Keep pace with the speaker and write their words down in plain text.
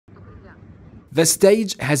The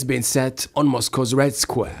stage has been set on Moscow's Red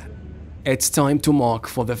Square. It's time to mark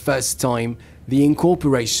for the first time the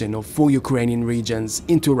incorporation of 4 Ukrainian regions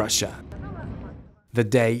into Russia. The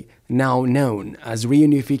day, now known as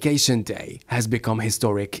Reunification Day, has become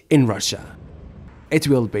historic in Russia. It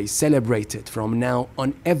will be celebrated from now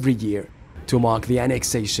on every year to mark the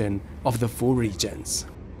annexation of the 4 regions.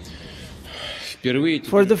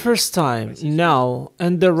 For the first time, now,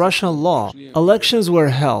 under Russian law, elections were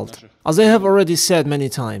held, as I have already said many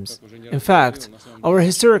times. In fact, our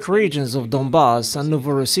historic regions of Donbass and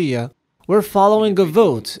Novorossiya were following a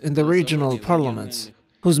vote in the regional parliaments,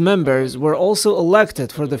 whose members were also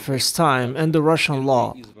elected for the first time under Russian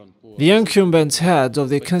law. The incumbent heads of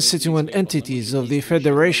the constituent entities of the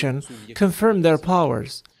federation confirmed their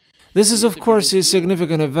powers. This is, of course, a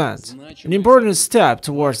significant event, an important step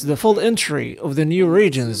towards the full entry of the new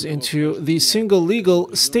regions into the single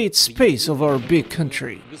legal state space of our big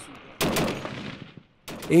country.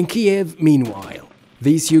 In Kyiv, meanwhile,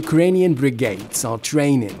 these Ukrainian brigades are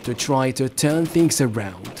training to try to turn things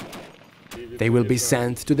around. They will be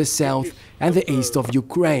sent to the south and the east of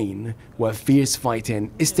Ukraine, where fierce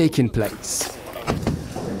fighting is taking place.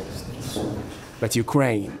 But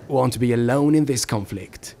Ukraine won't be alone in this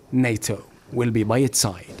conflict. NATO will be by its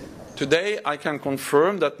side. Today I can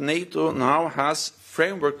confirm that NATO now has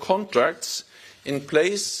framework contracts in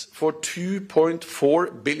place for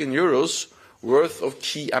 2.4 billion euros worth of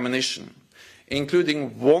key ammunition,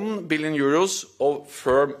 including 1 billion euros of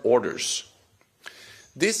firm orders.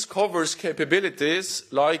 This covers capabilities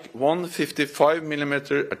like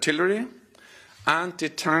 155mm artillery,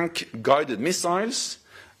 anti-tank guided missiles,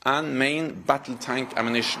 and main battle tank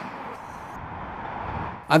ammunition.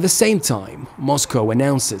 At the same time, Moscow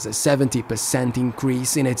announces a 70%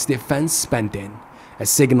 increase in its defense spending, a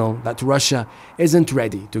signal that Russia isn't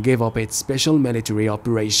ready to give up its special military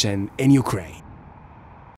operation in Ukraine.